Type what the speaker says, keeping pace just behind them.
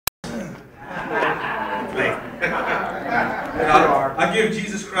late. I give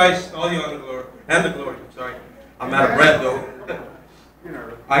Jesus Christ all the honor and the glory. I'm sorry. I'm out of breath though.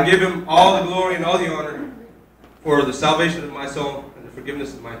 I give him all the glory and all the honor for the salvation of my soul and the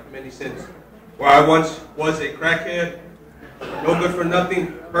forgiveness of my many sins. Where I once was a crackhead, no good for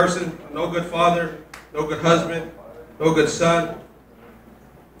nothing person, no good father, no good husband, no good son.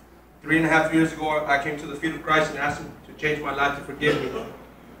 3.5 years ago, I came to the feet of Christ and asked him to change my life, to forgive me.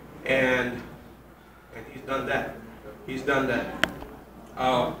 And he's done that. He's done that.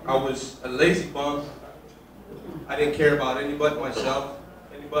 I was a lazy bum. I didn't care about anybody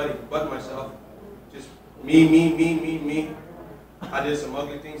but myself. Just me. I did some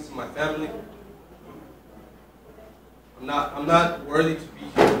ugly things to my family. I'm not worthy to be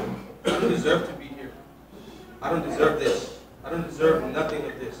here. I don't deserve to be here. I don't deserve this. I don't deserve nothing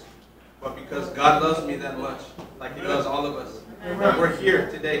of this. But because God loves me that much, like he loves all of us, we're here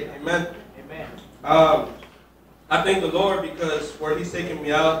today. Amen. Amen. I thank the Lord because where he's taking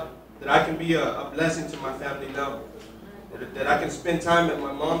me out, that I can be a blessing to my family now. That I can spend time at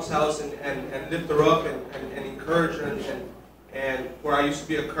my mom's house and lift her up and encourage her and where I used to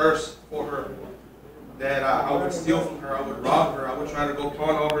be a curse for her. That I would steal from her, I would rob her, I would try to go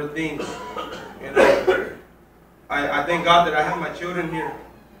pawn all her things. And I thank God that I have my children here.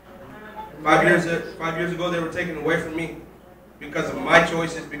 5 years ago, they were taken away from me because of my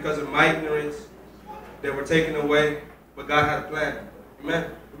choices, because of my ignorance. They were taken away, but God had a plan.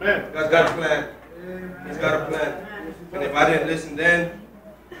 Amen. Amen. God's got a plan. He's got a plan. And if I didn't listen then,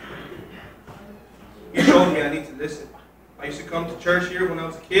 he showed me I need to listen. I used to come to church here when I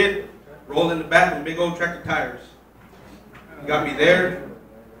was a kid, roll in the back with big old tractor tires. He got me there,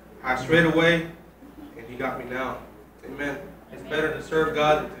 I strayed away, and he got me now. Amen. It's better to serve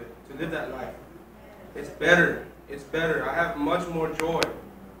God than to live that life. It's better. It's better. I have much more joy.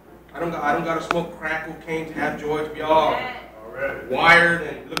 I don't got to smoke crack cocaine to have joy, to be all wired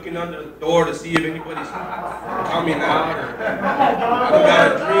and looking under the door to see if anybody's coming out.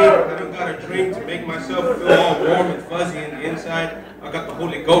 I don't got a drink to make myself feel all warm and fuzzy in the inside. I got the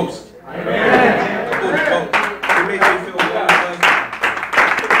Holy Ghost. Amen. The Holy Ghost. It makes me feel warm and fuzzy.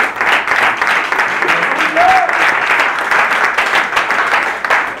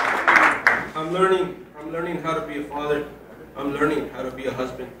 I'm learning how to be a father. I'm learning how to be a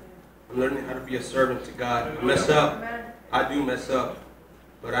husband. I'm learning how to be a servant to God. I mess up. I do mess up.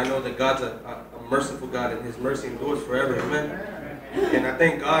 But I know that God's a merciful God and his mercy endures forever. Amen. And I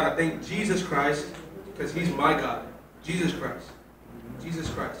thank God. I thank Jesus Christ because he's my God. Jesus Christ. Jesus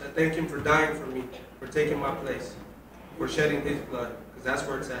Christ. I thank him for dying for me, for taking my place, for shedding his blood, because that's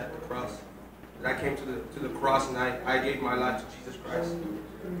where it's at, the cross. And I came to the cross and I gave my life to Jesus Christ.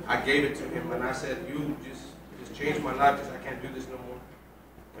 I gave it to him and I said, you just change my life because I can't do this no more.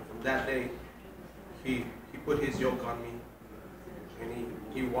 And from that day, he put his yoke on me and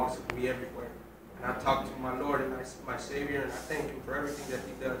he walks with me everywhere. And I talk to my Lord and my Savior, and I thank him for everything that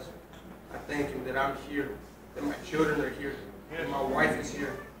he does. I thank him that I'm here, that my children are here, that my wife is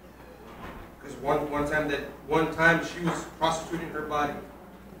here. Because one time she was prostituting her body.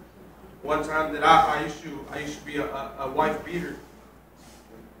 One time that I used to be a wife beater.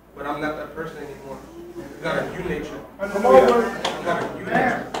 But I'm not that person anymore. I got a new nature. I got a new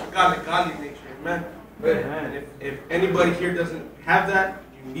nature. I got a godly nature. Amen. And if anybody here doesn't have that,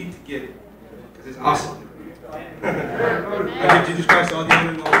 you need to get it. Because it's awesome. I give Jesus Christ all the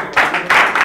honor and all the glory.